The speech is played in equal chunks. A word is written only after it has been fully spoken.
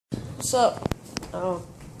What's up? Oh.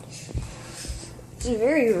 It's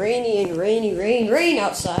very rainy and rain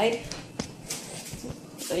outside.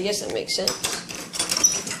 I guess that makes sense.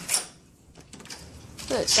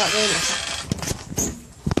 But it's not raining.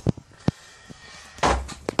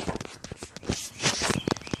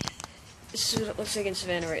 This is what it looks like in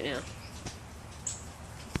Savannah right now.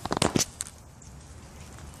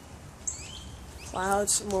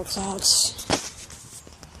 Clouds, more clouds.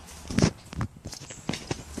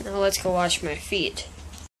 Now let's go wash my feet.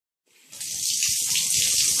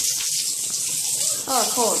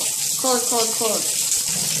 Oh, cold.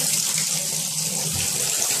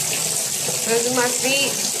 Those are my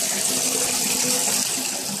feet.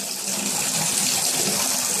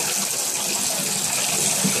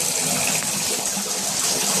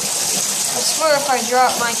 I swear if I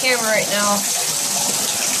drop my camera right now.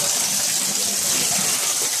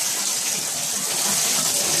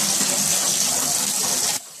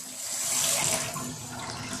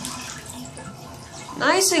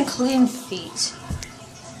 Nice and clean feet.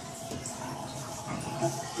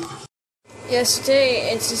 Yes,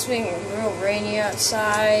 today it's just been real rainy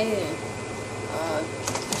outside, and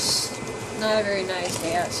it's not a very nice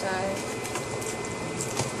day outside.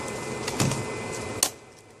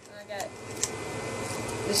 I got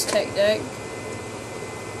this tech deck,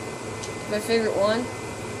 my favorite one.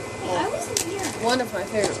 Hey, I wasn't here. One of my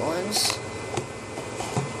favorite ones.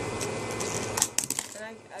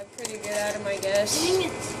 I'm pretty good at them, I guess. Dang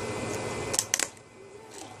it.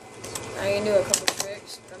 I can do a couple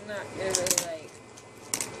tricks, but I'm not gonna really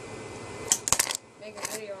make a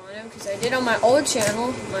video on them because I did on my old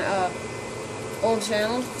channel,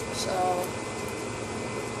 so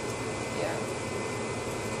yeah.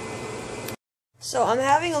 So I'm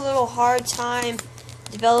having a little hard time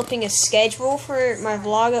developing a schedule for my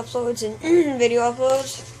vlog uploads and video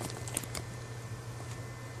uploads.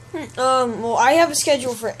 Well, I have a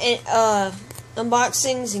schedule for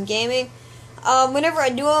unboxings and gaming. Whenever I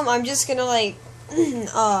do them, I'm just gonna I'm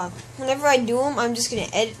just gonna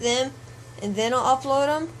edit them and then I'll upload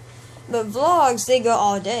them. But vlogs, they go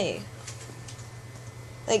all day.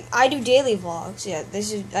 Like, I do daily vlogs. Yeah,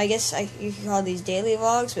 I guess you can call these daily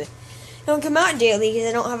vlogs, but they don't come out daily because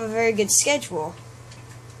I don't have a very good schedule.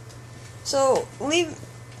 So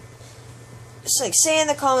say in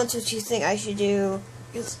the comments what you think I should do.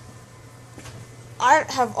 Because I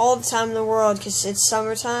have all the time in the world because it's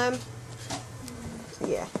summertime.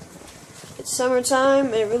 Yeah. It's summertime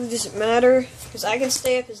and it really doesn't matter because I can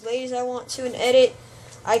stay up as late as I want to and edit.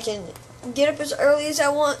 I can get up as early as I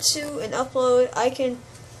want to and upload. I can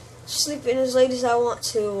sleep in as late as I want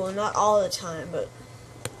to. Well, not all the time, but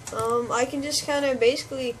I can just kind of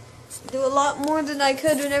basically do a lot more than I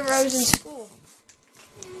could whenever I was in school.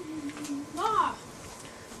 Ma!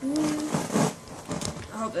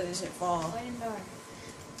 I hope that doesn't fall.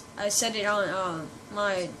 I set it on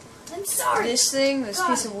I'm sorry. this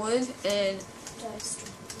piece of wood, and Just.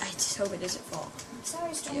 I just hope it doesn't fall. I'm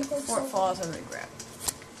sorry, Storm. Yeah, before it falls, I'm gonna grab it.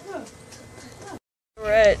 No.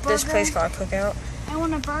 We're at this Burger. place called Cookout. I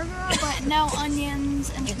want a burger, but no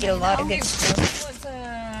onions and You get a lot of good What's stuff.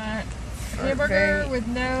 a hamburger with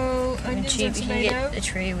no onions Cheap. and You tomato? can get a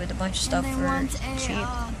tray with a bunch of stuff and they for want cheap.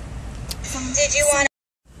 Did you want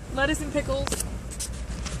Lettuce and pickles.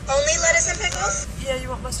 only lettuce and pickles? Yeah, you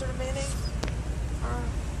want mustard and mayonnaise? Or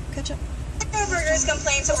ketchup? Our burgers come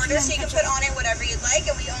plain to order, so you can put on it whatever you'd like,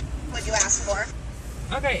 and we only what you ask for.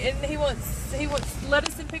 Okay, and he wants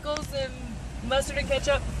lettuce and pickles and mustard and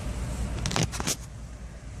ketchup.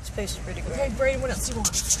 This place is pretty good. Okay, Brady, what else do you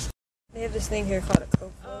want? They have this thing here called a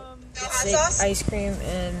Coke float. No It's hot like sauce? ice cream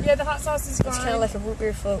and Yeah, the hot sauce is fine. it's kind of like a root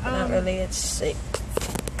beer float, but not really. It's like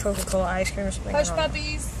Coca-Cola ice cream or something. I hush don't know.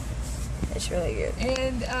 puppies It's really good.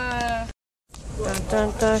 and Dun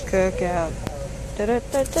dun dun Cookout. Da da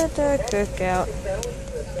da da da Cookout.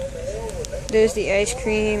 There's the ice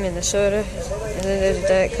cream and the soda, and then there's a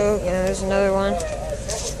Diet Coke, and then there's another one.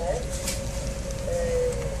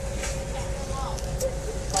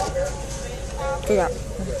 Cookout.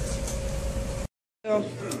 So,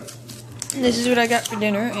 this is what I got for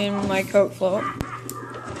dinner in my Coke float.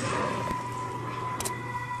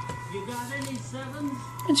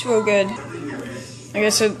 It's real good. Okay,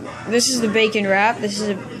 so this is the bacon wrap. This is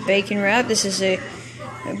a bacon wrap. This is a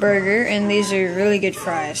burger, and these are really good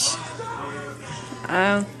fries.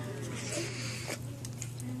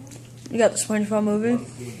 You got the SpongeBob movie.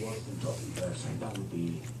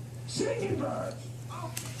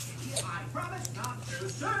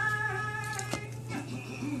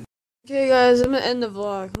 Okay, guys, I'm gonna end the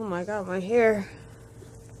vlog. Oh my god, my hair.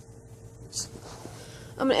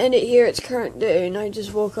 I'm gonna end it here. It's current day, and I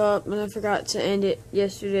just woke up and I forgot to end it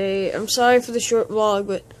yesterday. I'm sorry for the short vlog,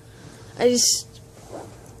 but I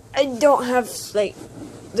don't have like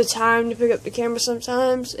the time to pick up the camera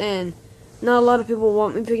sometimes, and not a lot of people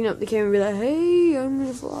want me picking up the camera and be like, "Hey, I'm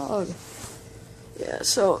gonna vlog." Yeah,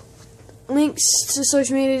 so links to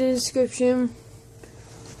social media in the description.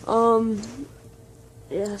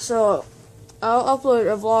 Yeah, so I'll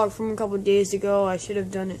upload a vlog from a couple of days ago. I should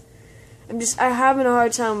have done it. I'm having a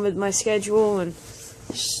hard time with my schedule, and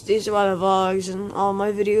there's a lot of vlogs, and all my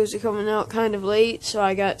videos are coming out kind of late, so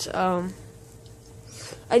I just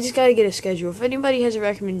gotta get a schedule. If anybody has a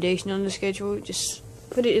recommendation on the schedule, just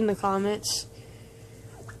put it in the comments,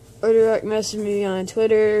 or direct message me on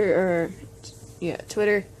Twitter, or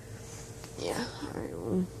Twitter. Yeah. Alright,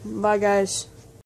 well, bye guys.